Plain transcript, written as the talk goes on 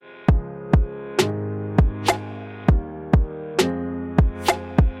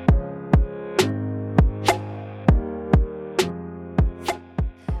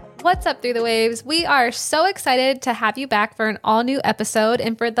What's up, Through the Waves? We are so excited to have you back for an all-new episode.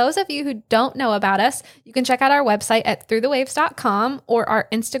 And for those of you who don't know about us, you can check out our website at throughthewaves.com or our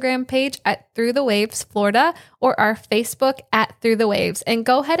Instagram page at Through the Waves Florida or our Facebook at Through the Waves. And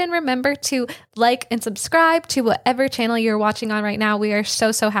go ahead and remember to like and subscribe to whatever channel you're watching on right now. We are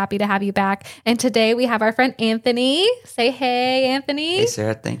so happy to have you back. And today we have our friend Anthony. Say hey, Anthony. Hey,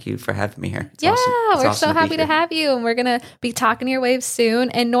 Sarah. Thank you for having me here. It's awesome. We're so happy to have you. And we're going to be talking your waves soon.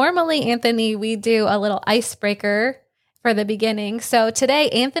 And normally, Anthony, we do a little icebreaker for the beginning. So today,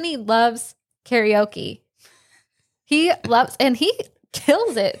 Anthony loves karaoke. He loves, and he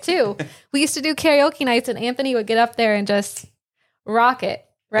kills it too. We used to do karaoke nights and Anthony would get up there and just rock it,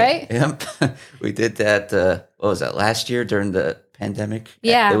 right? Yep. We did that, what was that, last year during the pandemic?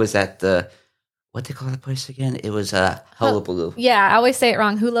 Yeah. It was at the, what they call that place again? It was Hullabaloo. Yeah, I always say it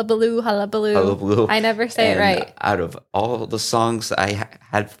wrong. Hullabaloo, Hullabaloo. Hullabaloo. I never say it right. Out of all the songs I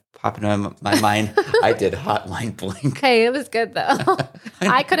had popping in my mind, I did Hotline Bling. Hey, it was good though.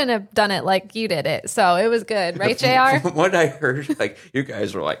 I couldn't have done it like you did it, so it was good, right, JR? From what I heard, like you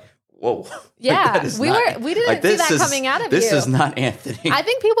guys were like, "Whoa!" Yeah, we didn't see that coming out of you. This is not Anthony. I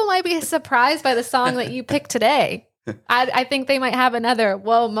think people might be surprised by the song that you picked today. I think they might have another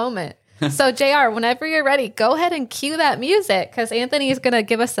whoa moment. So, JR, whenever you're ready, go ahead and cue that music because Anthony is going to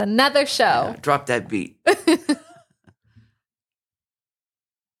give us another show. Yeah, drop that beat.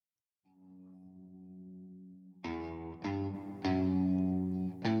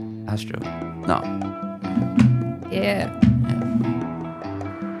 Astro. No. Yeah.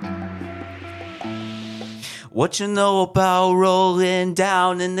 What you know about rolling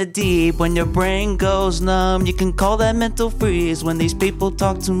down in the deep? When your brain goes numb, you can call that mental freeze. When these people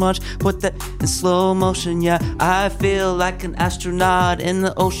talk too much, put that in slow motion. Yeah, I feel like an astronaut in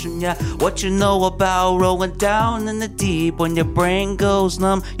the ocean. Yeah, what you know about rolling down in the deep? When your brain goes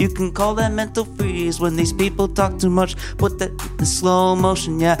numb, you can call that mental freeze. When these people talk too much, put that in slow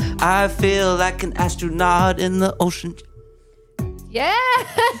motion. Yeah, I feel like an astronaut in the ocean. Yes!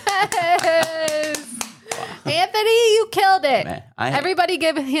 Anthony, you killed it. Man, Everybody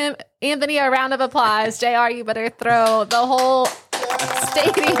give Anthony a round of applause. JR, you better throw the whole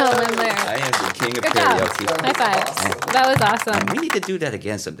stadium in there. I am the king of Good karaoke. job. High fives. That was awesome. We need to do that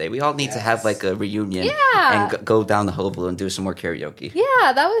again someday. We all need to have like a reunion Yeah. and go down the Hullabaloo and do some more karaoke.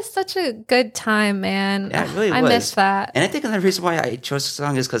 Yeah, that was such a good time, man. Yeah, it really I was. miss that. And I think another reason why I chose the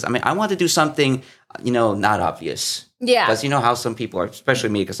song is because, I wanted to do something, not obvious. Yeah. Because you know how some people are, especially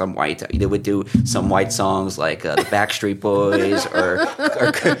me because I'm white, they would do some white songs like the Backstreet Boys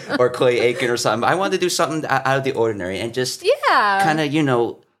or Clay Aiken or something. I wanted to do something out of the ordinary and just kind of,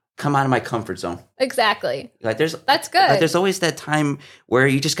 come out of my comfort zone. Exactly. That's good. Like, there's always that time where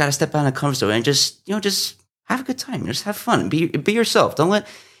you just got to step out of the comfort zone and just have a good time. Just have fun. Be yourself. Don't let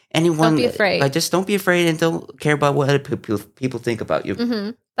anyone. Don't be afraid. Like, just don't be afraid and don't care about what other people think about you.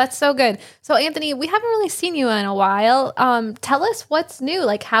 Mm-hmm. That's so good. So, Anthony, we haven't really seen you in a while. Tell us what's new.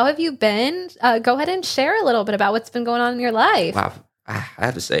 Like, how have you been? Go ahead and share a little bit about what's been going on in your life. Wow. I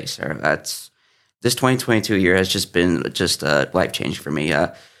have to say, Sarah, this 2022 year has just been life-changing for me.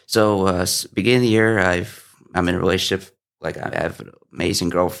 Beginning of the year, I'm in a relationship. Like, I have an amazing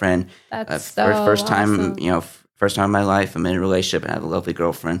girlfriend. That's first awesome. time, first time in my life, I'm in a relationship and I have a lovely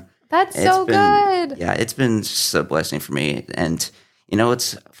girlfriend. That's so good. Yeah, it's been just a blessing for me. And,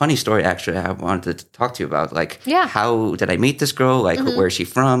 it's a funny story, actually, I wanted to talk to you about. Like, how did I meet this girl? Like, where is she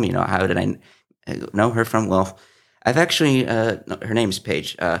from? How did I know her from? Well, I've actually, her name's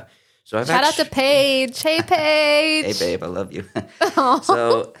Paige. Shout out to Paige. Hey, Paige. Hey, babe, I love you.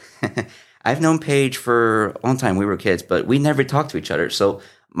 So I've known Paige for a long time. We were kids, but we never talked to each other. So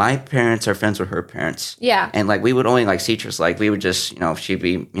my parents are friends with her parents. Yeah. And we would only see each other. We would just, she'd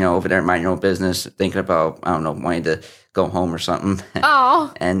be, over there minding her own business, thinking about, I don't know, wanting to go home or something.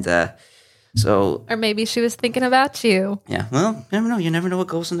 Oh. And so. Or maybe she was thinking about you. Yeah. Well, you never know. You never know what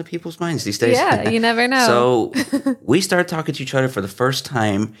goes into people's minds these days. Yeah, you never know. So we started talking to each other for the first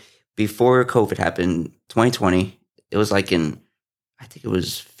time before COVID happened, 2020. It was I think it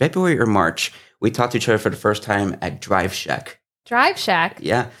was February or March. We talked to each other for the first time at Drive Shack. Drive Shack?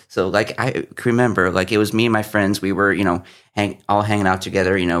 Yeah. So, I can remember, it was me and my friends. We were, all hanging out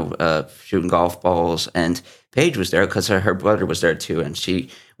together, shooting golf balls. And Paige was there because her brother was there too. And she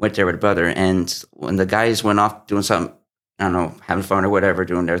went there with her brother. And when the guys went off doing something, I don't know, having fun or whatever,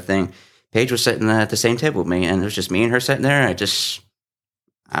 doing their thing, Paige was sitting at the same table with me. And it was just me and her sitting there. I just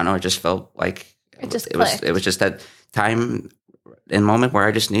felt like it was just that time and moment where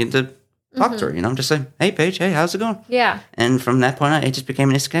I just needed to talk to her, just say, hey, Paige, hey, how's it going? Yeah. And from that point on, it just became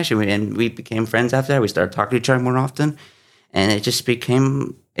an instant connection. And we became friends after that. We started talking to each other more often. and it just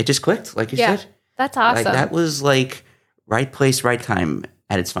clicked, like you said. That's awesome. Like that was like right place, right time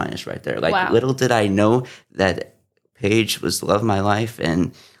at its finest, right there. Like Wow. little did I know that Paige was the love of my life,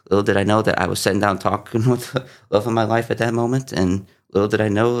 and little did I know that I was sitting down talking with the love of my life at that moment, and little did I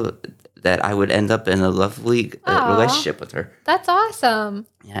know that I would end up in a lovely relationship with her. That's awesome.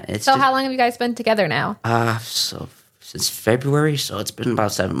 Yeah, it's So how long have you guys been together now? so since February, so it's been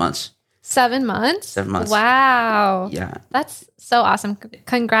about 7 months. 7 months? 7 months. Wow. Yeah. That's so awesome.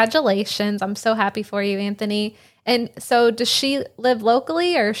 Congratulations. I'm so happy for you, Anthony. And so does she live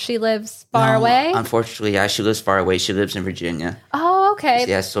locally or she lives far away? Unfortunately, yeah, she lives far away. She lives in Virginia. Oh, okay.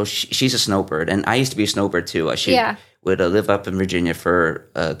 Yeah, so she's a snowbird, and I used to be a snowbird too. She would live up in Virginia for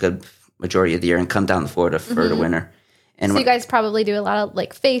a good majority of the year and come down to Florida for the winter. And so you guys probably do a lot of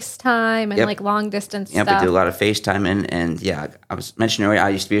like FaceTime and like long distance stuff. Yeah, we do a lot of FaceTime, and yeah, I was mentioning earlier, I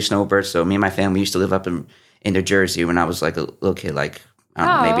used to be a snowbird, so me and my family used to live up in New Jersey when I was like a little kid, like I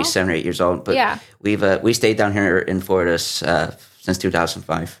don't know, maybe 7 or 8 years old. But we stayed down here in Florida since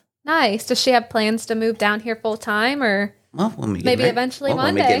 2005. Nice. Does she have plans to move down here full time, or well, when we maybe eventually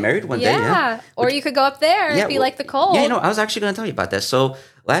one day? When we get married one day, yeah. Or you could go up there if you like the cold. Yeah, I was actually going to tell you about that. So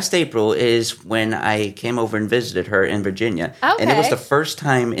last April is when I came over and visited her in Virginia. Okay. And it was the first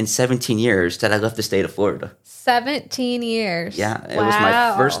time in 17 years that I left the state of Florida. 17 years. Yeah, it was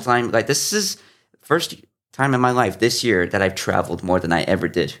my first time. Like, this is first time in my life this year that I've traveled more than I ever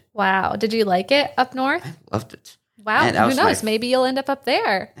did. Wow. Did you like it up north? I loved it. Wow. And who knows? Maybe you'll end up up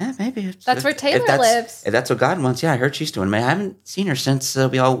there. Yeah, maybe. That's where Taylor lives. If that's what God wants. Yeah, I heard she's doing it. I haven't seen her since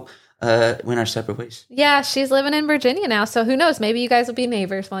we all went our separate ways. Yeah, she's living in Virginia now. So who knows? Maybe you guys will be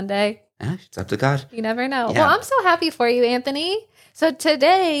neighbors one day. Yeah, it's up to God. You never know. Yeah. Well, I'm so happy for you, Anthony. So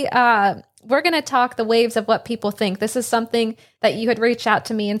today, we're going to talk the waves of what people think. This is something that you had reached out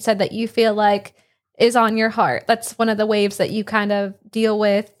to me and said that you feel like is on your heart. That's one of the waves that you kind of deal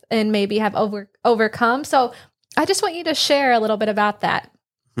with and maybe have overcome. So I just want you to share a little bit about that.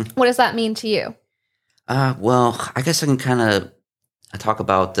 What does that mean to you? Well, I guess I can kind of talk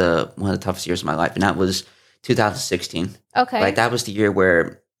about one of the toughest years of my life, and that was 2016. Okay. Like, that was the year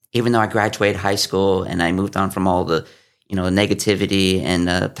where, even though I graduated high school and I moved on from all the, the negativity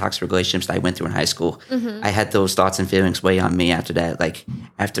and toxic relationships that I went through in high school, I had those thoughts and feelings weigh on me after that. Like,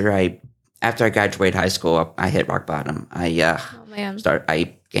 after I graduated high school, I hit rock bottom. I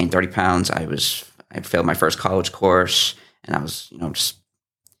gained 30 pounds. I failed my first college course, and I was, just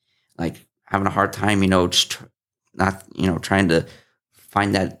like having a hard time, just not, trying to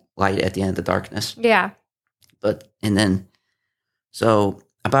find that light at the end of the darkness. Yeah. So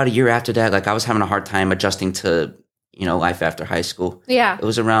about a year after that, like, I was having a hard time adjusting to, life after high school. Yeah. It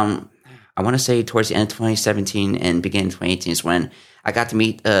was around, I want to say towards the end of 2017 and beginning of 2018 is when I got to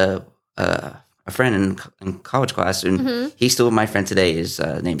meet a friend in college class, and he's still my friend today. His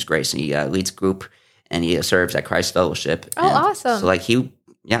name's Grace, and he leads a group, and he serves at Christ Fellowship. Oh, and awesome.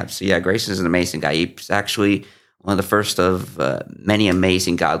 So Grace is an amazing guy. He's actually one of the first of many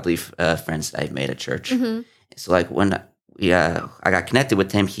amazing godly friends that I've made at church. So like when I got connected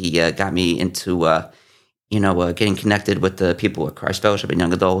with him, he got me into getting connected with the people at Christ Fellowship and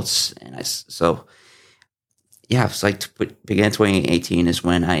young adults, and it's like began 2018 is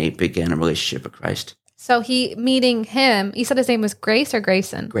when I began a relationship with Christ. So meeting him, you said his name was Grace or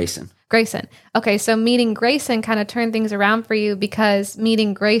Grayson? Grayson. Okay, so meeting Grayson kind of turned things around for you because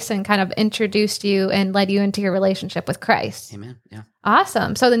meeting Grayson kind of introduced you and led you into your relationship with Christ. Amen. Yeah.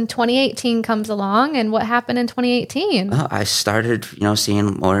 Awesome. So then 2018 comes along, and what happened in 2018? Well, I started, seeing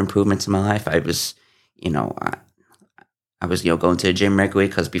more improvements in my life. I was, I was, going to the gym regularly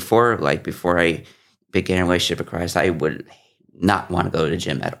because before I began a relationship with Christ, I would not want to go to the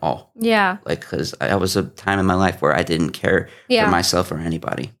gym at all. Yeah. Like, because I was a time in my life where I didn't care for myself or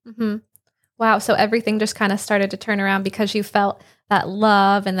anybody. Mm-hmm. Wow. So everything just kind of started to turn around because you felt that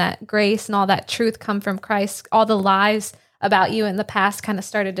love and that grace and all that truth come from Christ. All the lies about you in the past kind of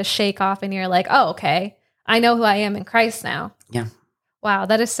started to shake off, and you're like, oh, okay, I know who I am in Christ now. Yeah. Wow.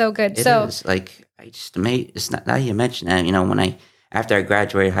 That is so good. It is. Like, it's not, now you mention that, after I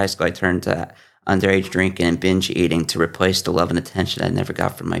graduated high school, I turned to underage drinking and binge eating to replace the love and attention I never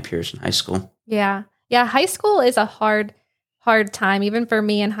got from my peers in high school. Yeah. Yeah. High school is a hard time. Even for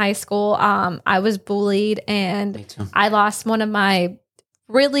me in high school, I was bullied, and I lost one of my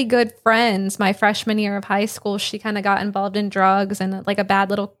really good friends my freshman year of high school. She kind of got involved in drugs and like a bad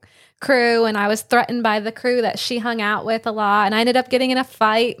little crew, and I was threatened by the crew that she hung out with a lot, and I ended up getting in a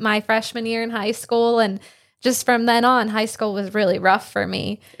fight my freshman year in high school, and just from then on, high school was really rough for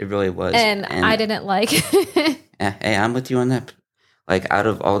me. It really was. And I didn't like it. Hey, I'm with you on that. Like, out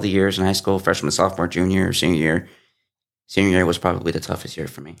of all the years in high school, freshman, sophomore, junior, senior year, senior year was probably the toughest year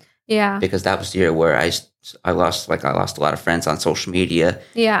for me Yeah. because that was the year where I lost a lot of friends on social media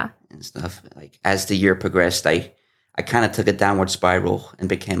Yeah. and stuff. Like as the year progressed, I kind of took a downward spiral and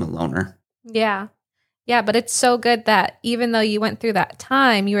became a loner. Yeah. Yeah, but it's so good that even though you went through that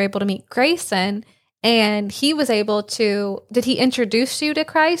time, you were able to meet Grayson, and he was able to. Did he introduce you to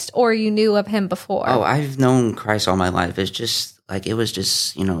Christ, or you knew of him before? Oh, I've known Christ all my life. It's just like it was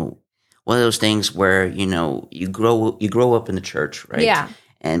just one of those things where you grow up in the church, right? Yeah.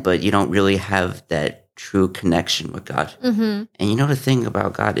 But you don't really have that true connection with God. Mm-hmm. And the thing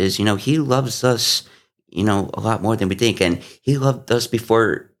about God is He loves us a lot more than we think, and He loved us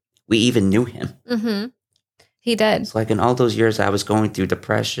before we even knew Him. Mm-hmm. He did. It's like in all those years I was going through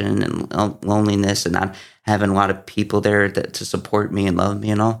depression and loneliness and not having a lot of people there to support me and love me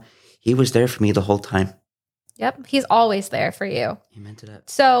and all. He was there for me the whole time. Yep. He's always there for you. Amen to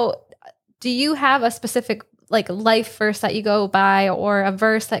that. So do you have a specific life verse that you go by, or a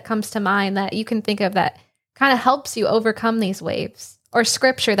verse that comes to mind that you can think of that kind of helps you overcome these waves, or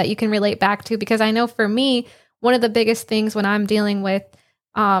scripture that you can relate back to? Because I know for me, one of the biggest things when I'm dealing with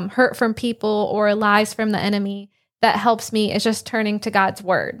hurt from people or lies from the enemy that helps me is just turning to God's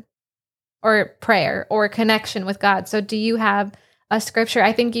word or prayer or connection with God. So do you have a scripture?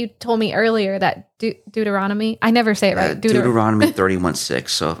 I think you told me earlier that Deuteronomy, I never say it right. Deuteronomy 31:6.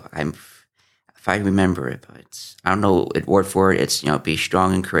 So if I remember it, but I don't know it word for it. It's, be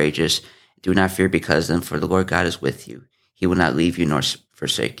strong and courageous. Do not fear because of them, for the Lord God is with you. He will not leave you nor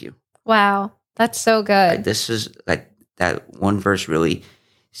forsake you. Wow. That's so good. This is that one verse really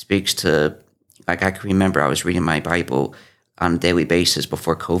speaks to, I can remember I was reading my Bible on a daily basis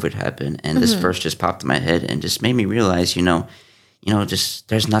before COVID happened. And this verse just popped in my head and just made me realize, just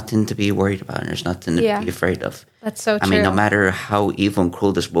there's nothing to be worried about. And there's nothing to be afraid of. That's so true. I mean, no matter how evil and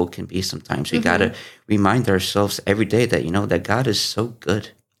cruel this world can be sometimes, we got to remind ourselves every day that, that God is so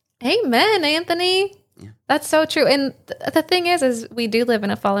good. Amen, Anthony. Yeah. That's so true. And the thing is we do live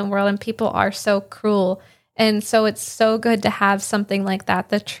in a fallen world and people are so cruel. And so it's so good to have something like that,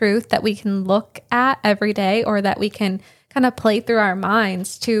 the truth that we can look at every day, or that we can kind of play through our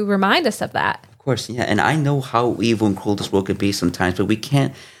minds to remind us of that. Of course, yeah. And I know how evil and cruel this world can be sometimes, but we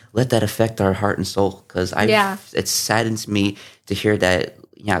can't let that affect our heart and soul, because it saddens me to hear that,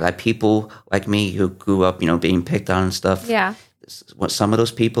 that people like me who grew up, being picked on and stuff. Yeah. Some of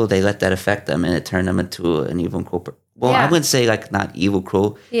those people, they let that affect them and it turned them into an evil and cruel person. Well, I wouldn't say not evil,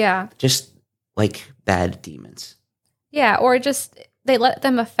 cruel. Yeah. Just bad demons. Yeah, or just they let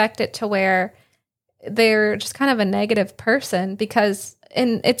them affect it to where they're just kind of a negative person,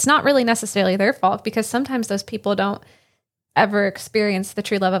 and it's not really necessarily their fault, because sometimes those people don't ever experience the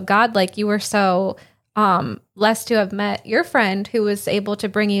true love of God. Like you were so blessed to have met your friend who was able to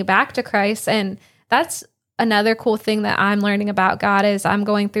bring you back to Christ. And that's another cool thing that I'm learning about God is I'm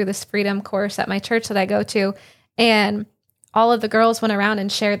going through this freedom course at my church that I go to, and all of the girls went around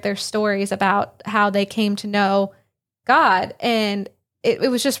and shared their stories about how they came to know God. And it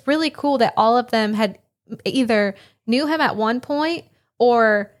was just really cool that all of them had either knew him at one point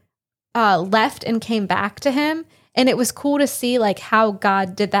or left and came back to him. And it was cool to see how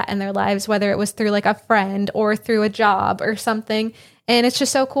God did that in their lives, whether it was through a friend or through a job or something. And it's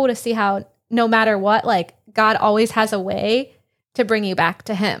just so cool to see how no matter what, God always has a way to bring you back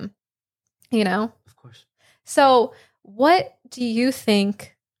to him, Of course. So what do you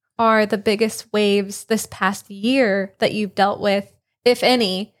think are the biggest waves this past year that you've dealt with, if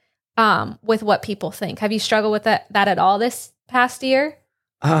any, with what people think? Have you struggled with that at all this past year?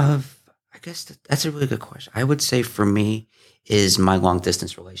 I guess that's a really good question. I would say for me is my long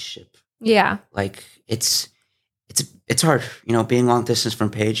distance relationship. Yeah. It's hard, being long distance from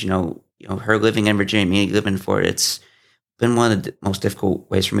Paige, her living in Virginia, me living in Florida. It's been one of the most difficult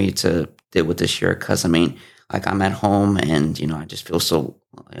ways for me to deal with this year. Cause I'm at home and, I just feel so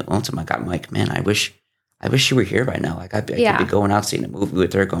lonesome. I'm like, man, I wish you were here right now. I could be going out, seeing a movie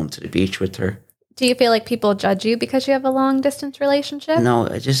with her, going to the beach with her. Do you feel like people judge you because you have a long distance relationship? No,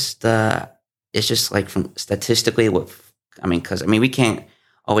 it's just from statistically because we can't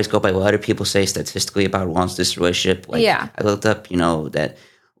always go by what other people say statistically about a long distance relationship. I looked up, that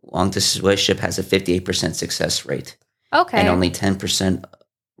long distance relationship has a 58% success rate. Okay. And only 10%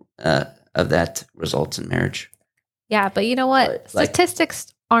 of that results in marriage. Yeah, but you know what?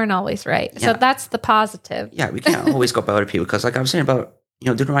 Statistics aren't always right. Yeah. So that's the positive. Yeah, we can't always go by other people because I was saying about,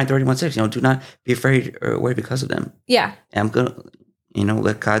 Deuteronomy 31:6, do not be afraid or worry because of them. Yeah. And I'm going to,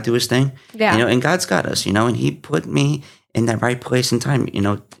 let God do his thing. Yeah. And God's got us, and he put me in that right place and time,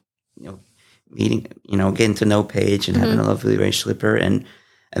 meeting, getting to know Paige and having a lovely relationship with her and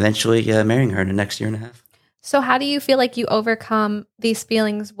eventually marrying her in the next year and a half. So how do you feel like you overcome these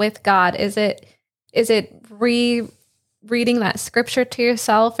feelings with God? Is it reading that scripture to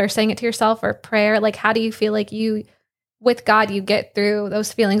yourself or saying it to yourself or prayer? Like, how do you feel like you, with God, you get through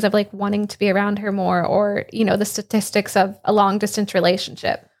those feelings of like wanting to be around her more, or, you know, the statistics of a long distance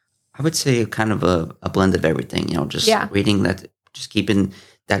relationship? I would say kind of a blend of everything, you know, just reading that, just keeping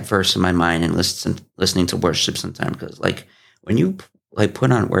that verse in my mind and listening to worship sometimes. Because like when you like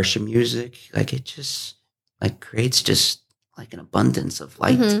put on worship music, like it just like creates just like an abundance of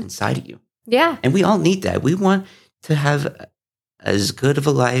light inside of you. Yeah. And we all need that. We want to have as good of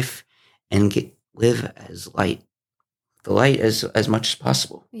a life and live as the light as much as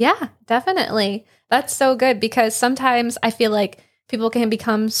possible. Yeah, definitely. That's so good, because sometimes I feel like people can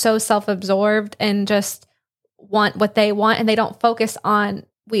become so self-absorbed and just want what they want, and they don't focus on,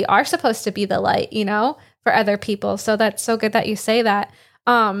 we are supposed to be the light, you know, for other people. So that's so good that you say that.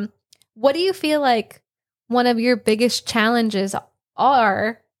 What do you feel like one of your biggest challenges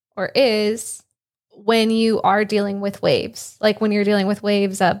are or is when you are dealing with waves? Like when you're dealing with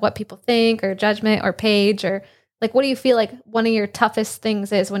waves of what people think or judgment or Paige, or like, what do you feel like one of your toughest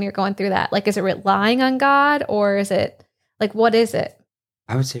things is when you're going through that? Like, is it relying on God, or is it like, what is it?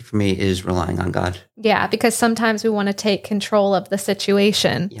 I would say for me is relying on God. Yeah, because sometimes we want to take control of the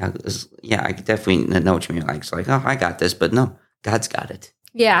situation. Yeah, I definitely know what you mean. Like, it's like, oh, I got this, but no, God's got it.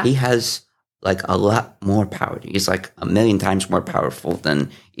 Yeah. He has like a lot more power. He's like a million times more powerful than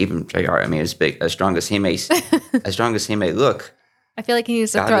even JR. I mean, as strong as he may look. I feel like he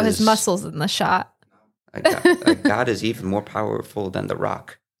needs to throw his muscles in the shot. God is even more powerful than the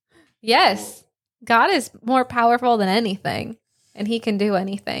Rock. Yes. God is more powerful than anything, and he can do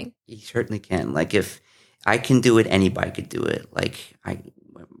anything. He certainly can. Like, if I can do it, anybody could do it. Like,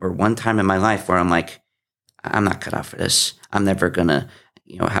 or one time in my life where I'm like, I'm not cut out for this. I'm never gonna,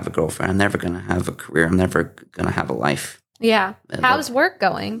 have a girlfriend. I'm never gonna have a career. I'm never gonna have a life. Yeah. How's work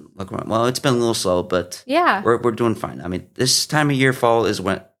going? Well, it's been a little slow, but yeah, we're doing fine. I mean, this time of year, fall is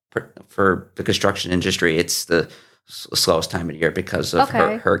when, for the construction industry, it's the slowest time of the year because of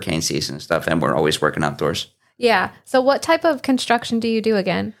hurricane season and stuff, and we're always working outdoors. Yeah. So what type of construction do you do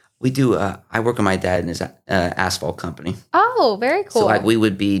again? We do, I work with my dad in his asphalt company. Oh, very cool. So like we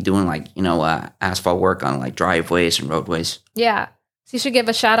would be doing like, asphalt work on like driveways and roadways. Yeah. So you should give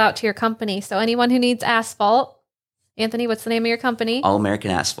a shout out to your company. So anyone who needs asphalt, Anthony, what's the name of your company? All American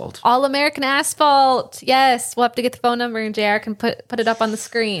Asphalt. All American Asphalt. Yes. We'll have to get the phone number, and JR can put it up on the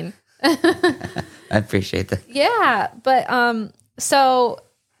screen. I appreciate that. Yeah. But so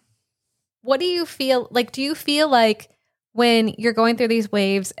what do you feel like? Do you feel like when you're going through these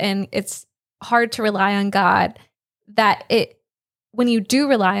waves and it's hard to rely on God, that when you do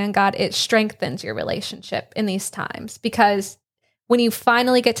rely on God, it strengthens your relationship in these times? Because when you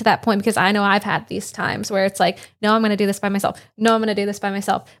finally get to that point, because I know I've had these times where it's like, no, I'm going to do this by myself. No, I'm going to do this by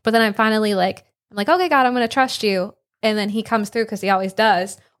myself. But then I'm finally like, okay, God, I'm going to trust you. And then he comes through, because he always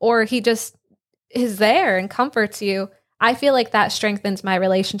does, or he just is there and comforts you. I feel like that strengthens my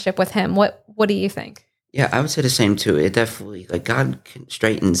relationship with him. What do you think? Yeah, I would say the same too. It definitely, like, God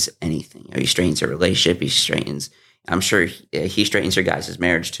straightens anything. He straightens a relationship. He straightens, I'm sure he straightens your guys'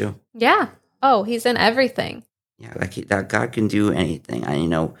 marriage too. Yeah. Oh, he's in everything. Yeah, that God can do anything.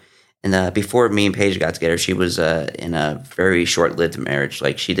 And before me and Paige got together, she was in a very short-lived marriage.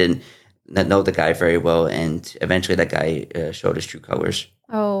 Like, she didn't know the guy very well, and eventually that guy showed his true colors.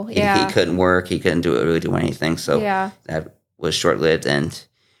 Oh, yeah. He couldn't work. He couldn't really do anything. So that was short-lived. And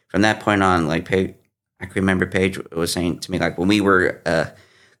from that point on, like, Paige, I can remember Paige was saying to me, like, when we were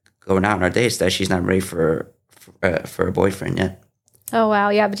going out on our dates, that she's not ready for a boyfriend yet. Oh, wow.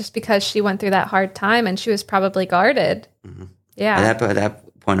 Yeah, but just because she went through that hard time, and she was probably guarded. Mm-hmm. Yeah. At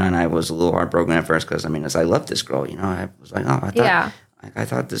that point on, I was a little heartbroken at first, because, as I loved this girl, I was like, I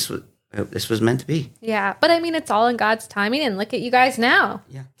thought this was meant to be. Yeah. But it's all in God's timing, and look at you guys now.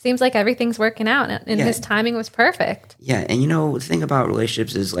 Yeah. Seems like everything's working out, and his timing was perfect. Yeah. And, the thing about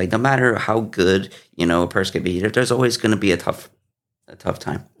relationships is, like, no matter how good, a person could be, there's always going to be a tough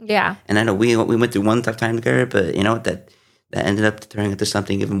time. Yeah. And I know we went through one tough time together, but that ended up turning into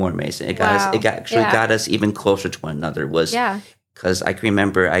something even more amazing. It got us even closer to one another. Because I can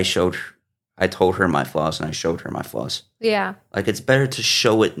remember I told her my flaws, and I showed her my flaws. Yeah. Like, it's better to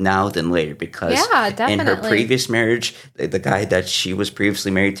show it now than later, because in her previous marriage, the guy that she was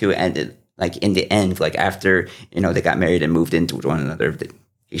previously married to ended, like, in the end, like, after, they got married and moved into one another,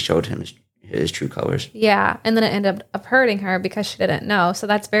 he showed him his true colors. Yeah. And then it ended up hurting her because she didn't know. So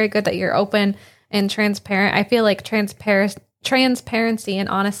that's very good that you're open and transparent. I feel like transparency and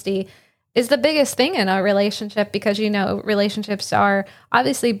honesty is the biggest thing in a relationship, because, relationships are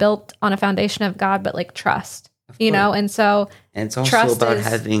obviously built on a foundation of God, but like trust, and so. And it's also trust about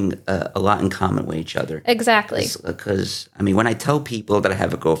having a lot in common with each other. Exactly. Because, when I tell people that I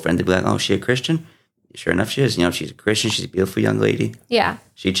have a girlfriend, they'll be like, oh, is she a Christian? Sure enough, she is. She's a Christian. She's a beautiful young lady. Yeah.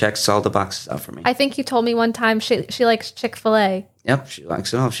 She checks all the boxes out for me. I think you told me one time she likes Chick-fil-A. Yep, she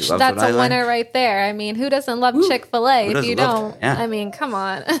likes it all. She loves That's what I like. That's a winner right there. Who doesn't love Chick-fil-A if you don't? Yeah. Come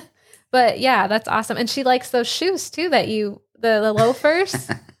on. But yeah, that's awesome. And she likes those shoes too the loafers.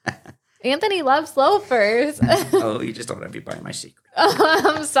 Anthony loves loafers. Oh, you just don't want to be buying my secret.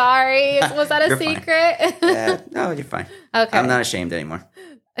 I'm sorry. Was that a secret? Yeah, no, you're fine. Okay. I'm not ashamed anymore.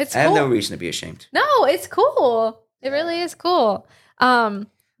 It's cool. I have no reason to be ashamed. No, it's cool. It really is cool.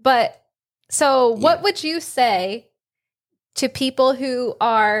 But so what would you say to people who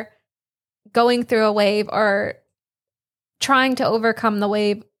are going through a wave or trying to overcome the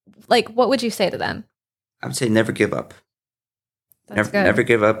wave? Like, what would you say to them? I would say never give up. Never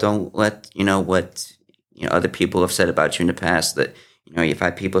give up. Don't let, what other people have said about you in the past, that, you've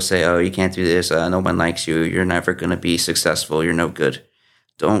had people say, oh, you can't do this. No one likes you. You're never going to be successful. You're no good.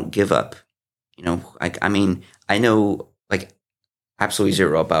 Don't give up. I know absolutely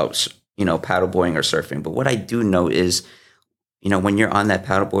zero about, paddleboarding or surfing. But what I do know is, when you're on that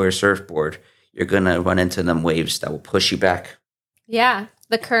paddleboard or surfboard, you're going to run into them waves that will push you back. Yeah.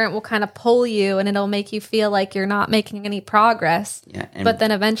 The current will kind of pull you and it'll make you feel like you're not making any progress. Yeah. But then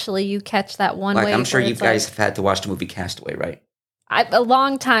eventually you catch that one wave. I'm sure you guys have had to watch the movie Castaway, right? A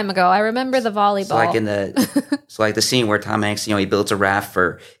long time ago. I remember the volleyball. So the scene where Tom Hanks, he builds a raft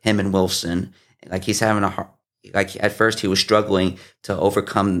for him and Wilson. He's having at first he was struggling to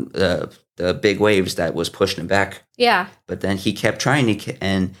overcome the big waves that was pushing him back. Yeah. But then he kept trying,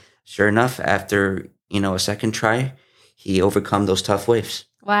 and sure enough, after, a second try, he overcome those tough waves.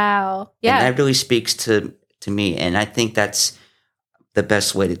 Wow. Yeah. And that really speaks to me. And I think that's the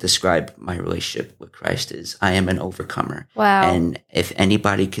best way to describe my relationship with Christ is I am an overcomer. Wow. And if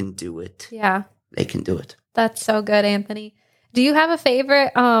anybody can do it, they can do it. That's so good, Anthony. Do you have a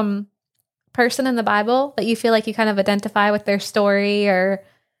favorite person in the Bible that you feel like you kind of identify with their story, or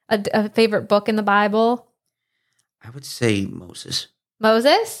a favorite book in the Bible? I would say Moses.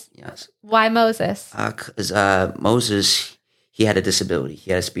 Moses? Yes. Why Moses? Because Moses, he had a disability. He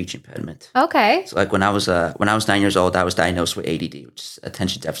had a speech impediment. Okay. So when I was 9 years old, I was diagnosed with ADD, which is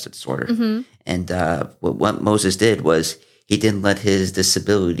attention deficit disorder. Mm-hmm. And what Moses did was he didn't let his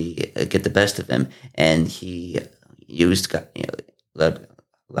disability get the best of him, and he used God,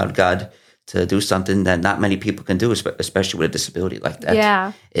 allowed God to do something that not many people can do, especially with a disability like that.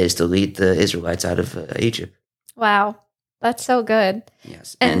 Yeah. Is to lead the Israelites out of Egypt. Wow. That's so good.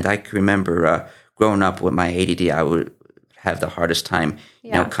 Yes. And I can remember growing up with my ADD, I would have the hardest time,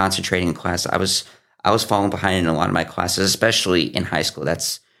 concentrating in class. I was falling behind in a lot of my classes, especially in high school.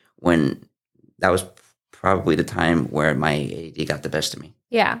 That was probably the time where my ADD got the best of me.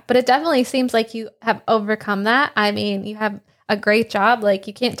 Yeah. But it definitely seems like you have overcome that. You have a great job.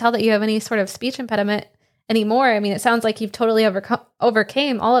 You can't tell that you have any sort of speech impediment anymore. It sounds like you've totally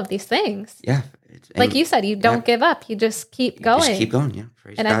overcame all of these things. Yeah. Like you said, you don't give up. You just keep going. Just keep going, yeah.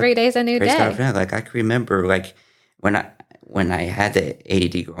 Praise and God. Every day's a new day. God for that. I can remember, when I had the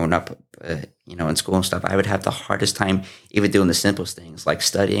ADD growing up, in school and stuff, I would have the hardest time even doing the simplest things, like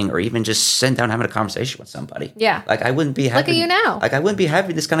studying or even just sitting down having a conversation with somebody. Yeah. I wouldn't be having... Look at you now. I wouldn't be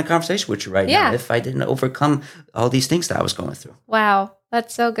having this kind of conversation with you right now if I didn't overcome all these things that I was going through. Wow.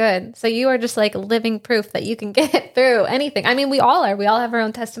 That's so good. So you are just living proof that you can get through anything. We all are. We all have our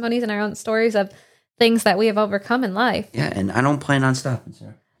own testimonies and our own stories of things that we have overcome in life. Yeah, and I don't plan on stopping,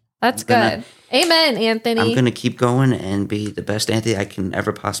 sir. That's good. Amen, Anthony. I'm going to keep going and be the best Anthony I can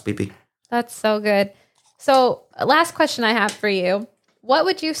ever possibly be. That's so good. So, last question I have for you. What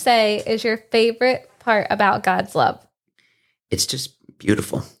would you say is your favorite part about God's love? It's just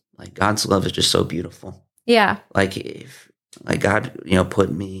beautiful. God's love is just so beautiful. Yeah. God,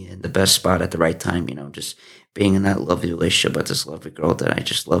 put me in the best spot at the right time, just being in that lovely relationship with this lovely girl that I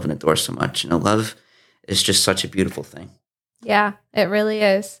just love and adore so much. Love is just such a beautiful thing. Yeah, it really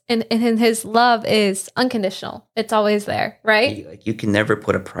is. And his love is unconditional. It's always there, right? You can never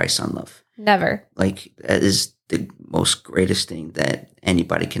put a price on love. Never. That is the most greatest thing that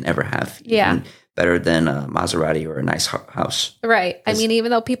anybody can ever have. Yeah. Even better than a Maserati or a nice house. Right. Even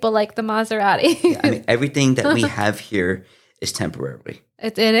though people like the Maserati. Everything that we have here is temporary.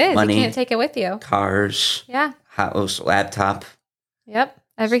 It is. Money, you can't take it with you. Cars. Yeah. House, laptop. Yep.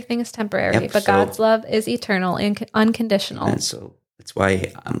 Everything is temporary, Yep, but God's love is eternal and unconditional. And so that's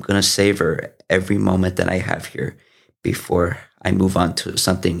why I'm going to savor every moment that I have here before I move on to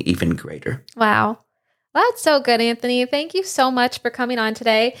something even greater. Wow. That's so good, Anthony. Thank you so much for coming on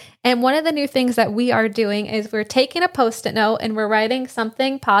today. And one of the new things that we are doing is we're taking a Post-it note and we're writing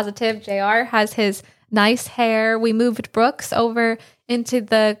something positive. JR has his nice hair. We moved Brooks over into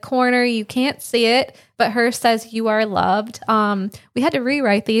the corner. You can't see it, but hers says "You are loved." We had to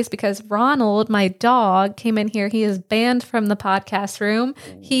rewrite these because Ronald, my dog, came in here. He is banned from the podcast room.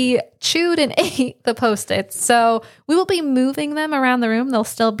 He chewed and ate the Post-its. So we will be moving them around the room. They'll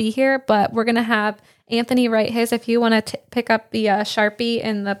still be here, but we're going to have Anthony write his. If you want to pick up the Sharpie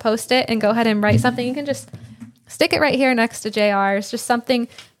and the Post-it and go ahead and write something, you can just stick it right here next to JR's. Just something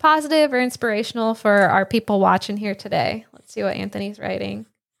positive or inspirational for our people watching here today. Let's see what Anthony's writing.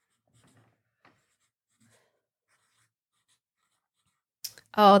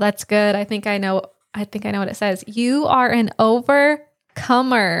 Oh, that's good. I think I know what it says. You are an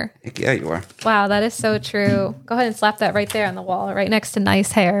overcomer. Yeah, you are. Wow, that is so true. Go ahead and slap that right there on the wall, right next to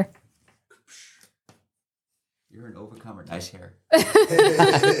nice hair. You're an overcomer. Nice hair.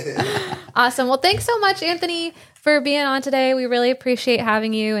 Awesome. Well, thanks so much, Anthony, for being on today. We really appreciate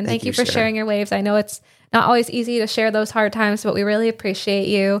having you. And thank you for sharing your waves. I know it's not always easy to share those hard times, but we really appreciate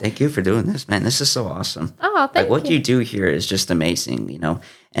you. Thank you for doing this, man. This is so awesome. Oh, thank you. What you do here is just amazing, you know.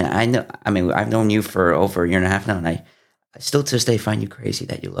 And I've known you for over a year and a half now, and I still to this day find you crazy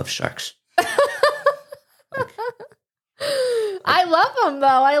that you love sharks. I love them, though.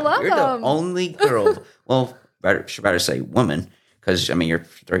 I love You're them. the only girl. Well, should better say woman, because you're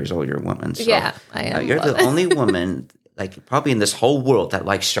 3 years old. You're a woman. So, yeah, I am. You're the only woman, like probably in this whole world, that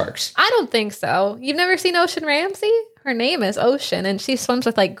likes sharks. I don't think so. You've never seen Ocean Ramsey? Her name is Ocean, and she swims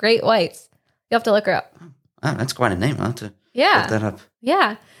with like great whites. You have to look her up. Oh, that's quite a name. I'll have to Yeah. look that up.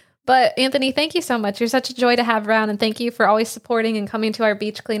 Yeah. But Anthony, thank you so much. You're such a joy to have around, and thank you for always supporting and coming to our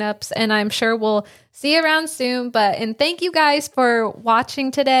beach cleanups. And I'm sure we'll see you around soon. And thank you guys for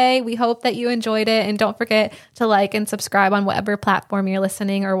watching today. We hope that you enjoyed it, and don't forget to like and subscribe on whatever platform you're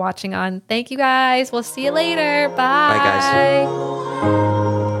listening or watching on. Thank you guys. We'll see you later. Bye. Bye, guys.